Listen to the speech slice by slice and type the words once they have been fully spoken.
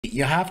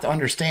you have to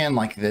understand,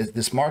 like,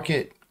 this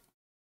market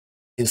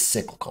is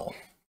cyclical,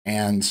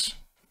 and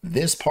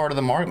this part of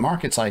the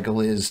market cycle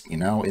is, you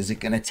know, is it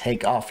going to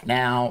take off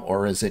now,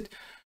 or is it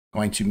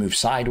going to move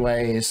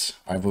sideways?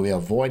 Have we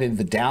avoided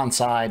the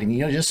downside? And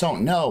you just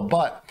don't know.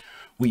 But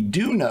we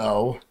do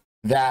know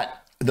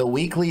that the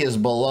weekly is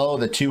below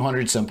the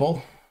 200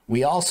 simple.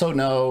 We also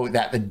know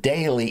that the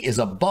daily is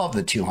above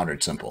the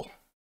 200 simple.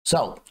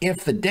 So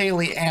if the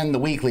daily and the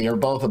weekly are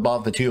both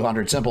above the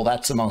 200 simple,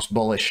 that's the most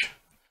bullish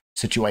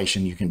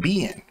situation you can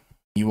be in.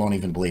 You won't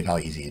even believe how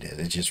easy it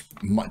is.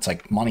 It's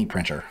like money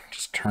printer.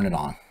 Just turn it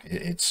on.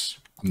 It's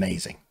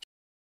amazing.